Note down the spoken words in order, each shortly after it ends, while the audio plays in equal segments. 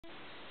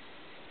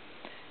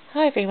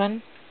Hi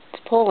everyone,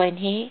 it's Pauline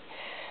here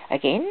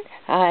again.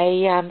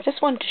 I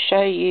just wanted to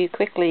show you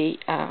quickly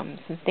some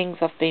things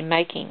I've been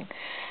making,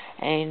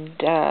 and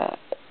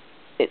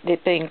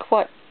they've been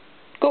quite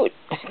good,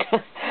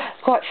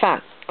 quite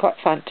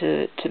fun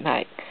to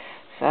make.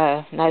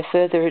 So no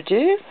further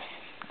ado,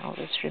 I'll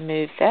just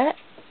remove that.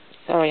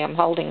 Sorry, I'm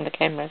holding the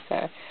camera so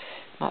it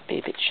might be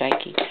a bit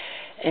shaky.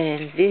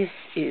 And this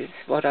is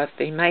what I've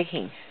been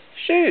making,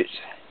 shoes,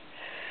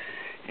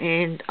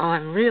 and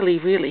I'm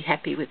really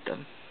happy with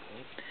them.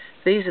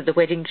 These are the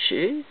wedding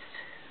shoes,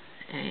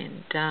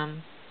 and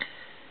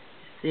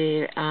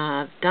they're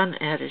done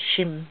out of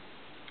shim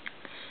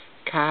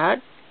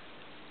card,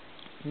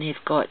 and they've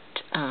got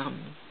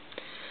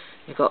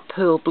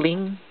pearl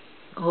bling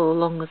all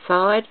along the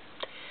side,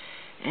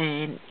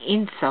 and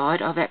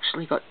inside I've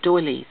actually got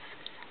doilies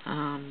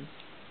to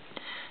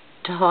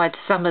hide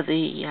some of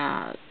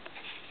the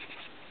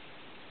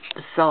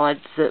sides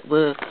that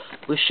were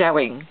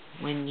showing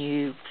when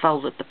you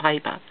folded the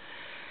paper.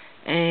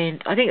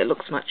 And I think it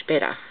looks much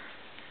better.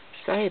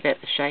 Sorry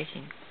about the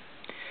shaking.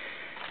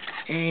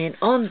 And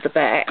on the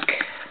back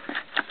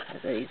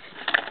are these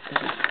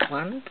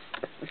ones.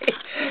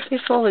 They're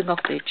falling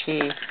off their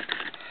chair.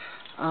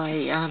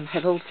 I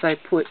have also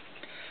put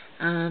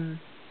 2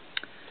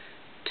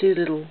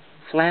 little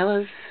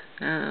flowers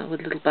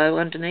with a little bow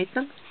underneath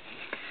them,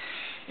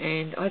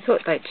 and I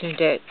thought they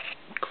turned out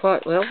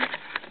quite well.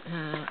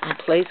 I'm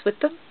pleased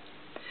with them.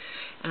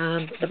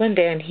 The one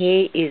down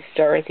here is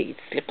Dorothy's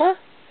slipper.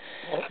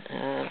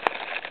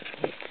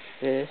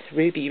 It's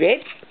ruby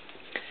red.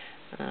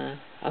 I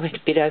went a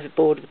bit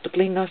overboard with the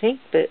bling, I think,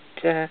 but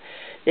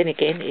then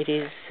again, it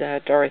is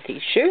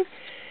Dorothy's shoe.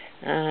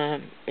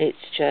 It's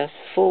just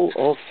full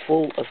of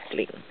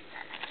bling.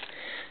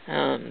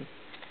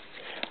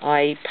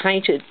 I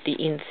painted the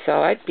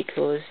inside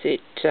because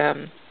it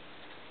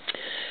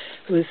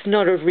was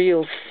not a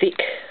real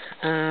thick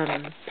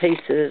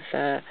piece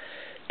of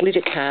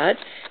glitter card,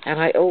 and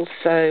I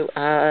also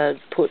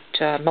put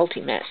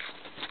multi-matte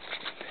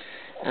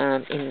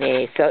in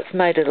there, so it's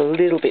made it a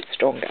little bit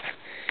stronger.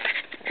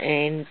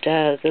 And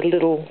the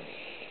little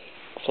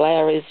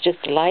flower is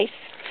just lace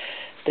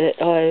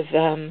that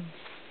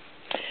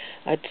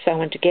I'd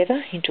sewn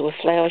together into a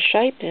flower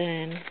shape,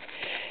 and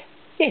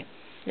yeah,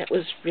 that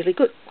was really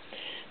good.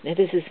 Now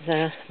this is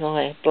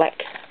my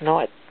black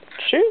night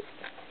shoe.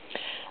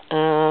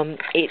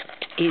 It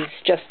is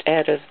just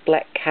out of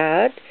black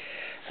card.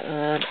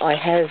 I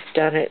have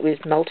done it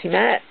with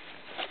multi-matte,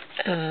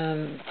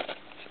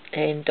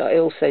 and I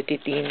also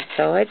did the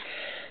inside.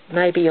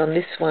 Maybe on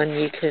this one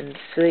you can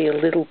see a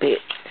little bit,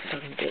 if I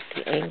can get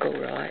the angle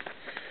right.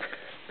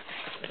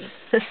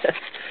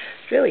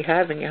 It's really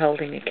hard when you're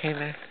holding a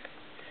camera.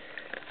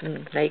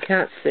 Now you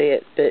can't see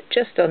it, but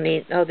just on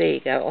the, oh there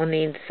you go, on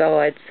the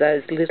insides,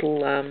 those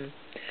little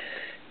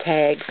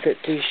tags that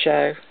do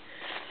show.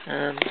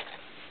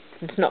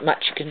 There's not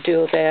much you can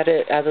do about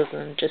it other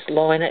than just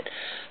line it,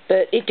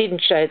 but it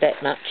didn't show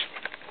that much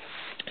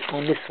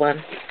on this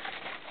one.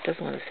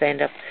 Doesn't want to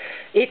stand up.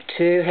 It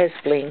too has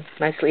bling.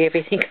 Mostly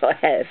everything I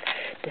have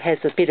has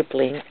a bit of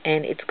bling,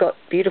 and it's got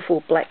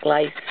beautiful black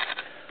lace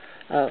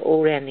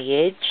all around the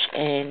edge,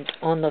 and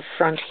on the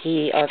front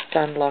here I've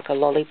done like a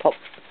lollipop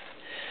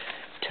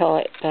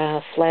type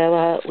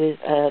flower with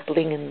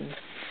bling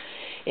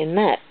in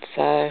that.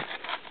 So,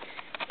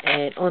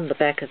 and on the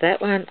back of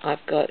that one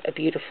I've got a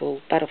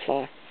beautiful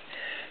butterfly.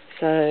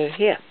 So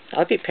yeah,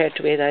 I'd be proud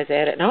to wear those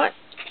out at night,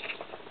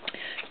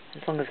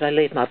 as long as they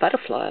leave my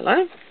butterfly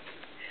alone.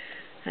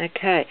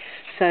 Okay,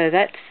 so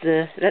that's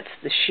the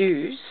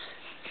shoes,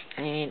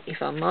 and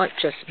if I might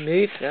just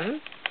move them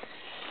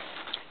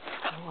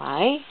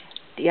away,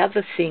 the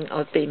other thing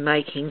I've been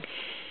making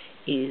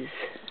is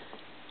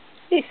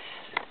this.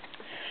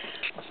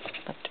 I'll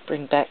have to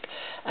bring back.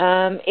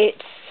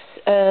 It's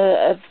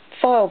a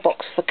file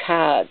box for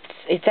cards.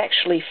 It's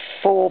actually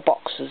 4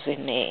 boxes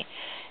in there,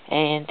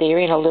 and they're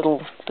in a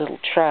little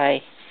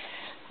tray.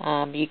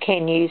 You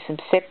can use them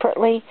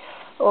separately,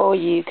 or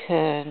you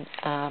can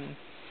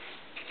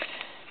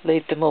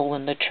leave them all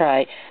in the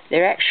tray.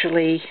 They're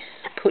actually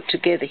put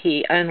together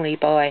here only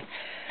by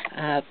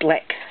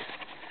black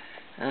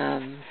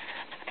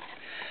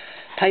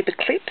paper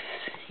clips.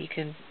 You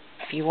can,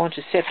 if you want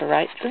to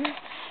separate them,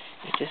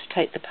 you just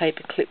take the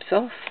paper clips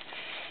off,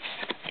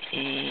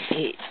 and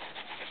it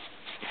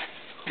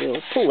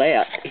will pull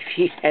out if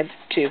you have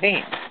 2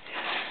 hands,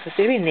 because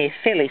they're in there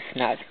fairly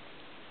snug.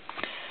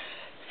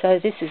 So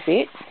this is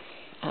it.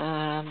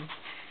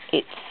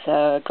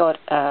 It's got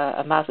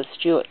a Martha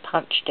Stewart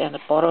punch down the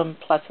bottom,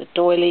 plus a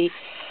doily.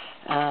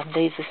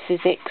 These are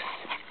Sizzix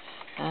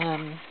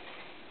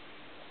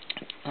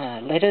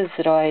letters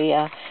that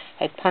I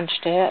had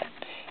punched out.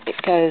 It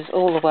goes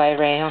all the way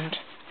around.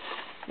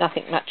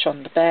 Nothing much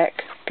on the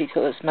back,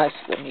 because most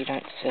of them you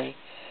don't see.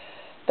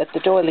 But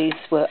the doilies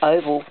were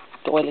oval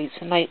doilies,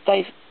 and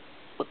they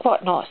were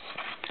quite nice.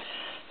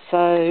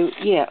 So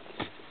yeah,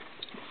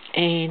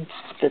 and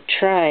the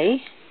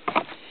tray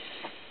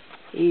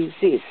is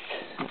this.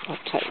 I'll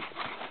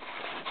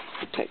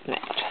take that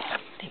out.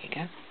 There we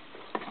go.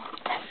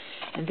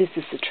 this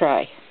is the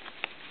tray.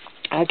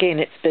 Again,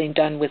 it's been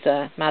done with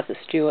a Martha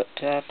Stewart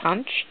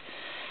punch.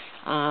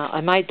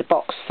 I made the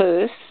box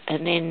first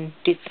and then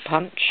did the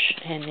punch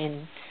and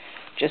then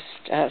just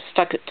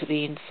stuck it to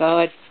the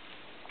inside.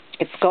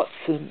 It's got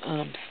some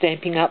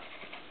Stampin' Up!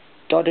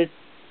 Dotted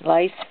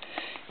lace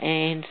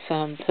and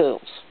some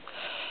pearls.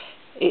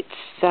 It's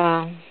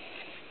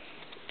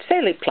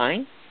fairly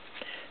plain,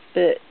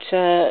 but,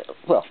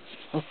 well,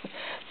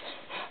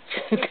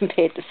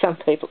 compared to some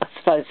people, I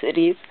suppose it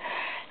is.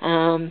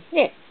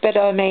 Yeah, but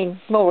I mean,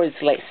 more is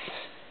less.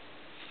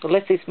 Well,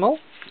 less is more,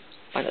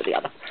 one or the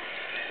other.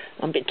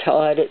 I'm a bit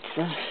tired.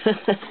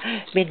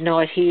 It's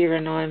midnight here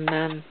and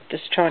I'm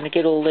just trying to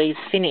get all these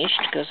finished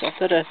because I've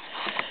got to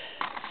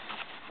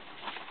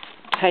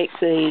take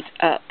these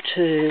up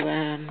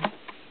to,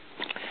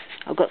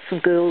 I've got some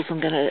girls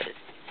I'm going to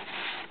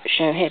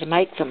show how to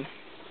make them.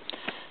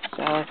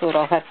 So I thought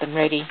I'll have them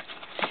ready.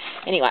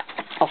 Anyway,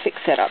 I'll fix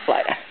that up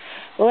later.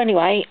 Well,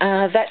 anyway,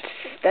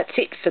 that's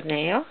it for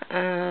now.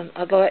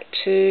 I'd like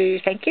to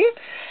thank you.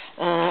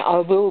 I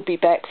will be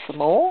back for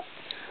more.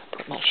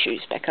 Put my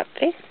shoes back up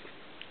there.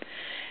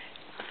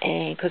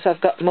 And because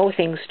I've got more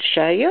things to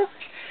show you.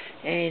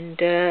 And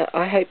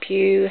I hope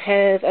you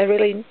have a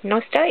really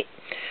nice day.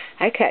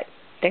 Okay,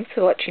 thanks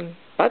for watching.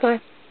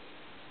 Bye-bye.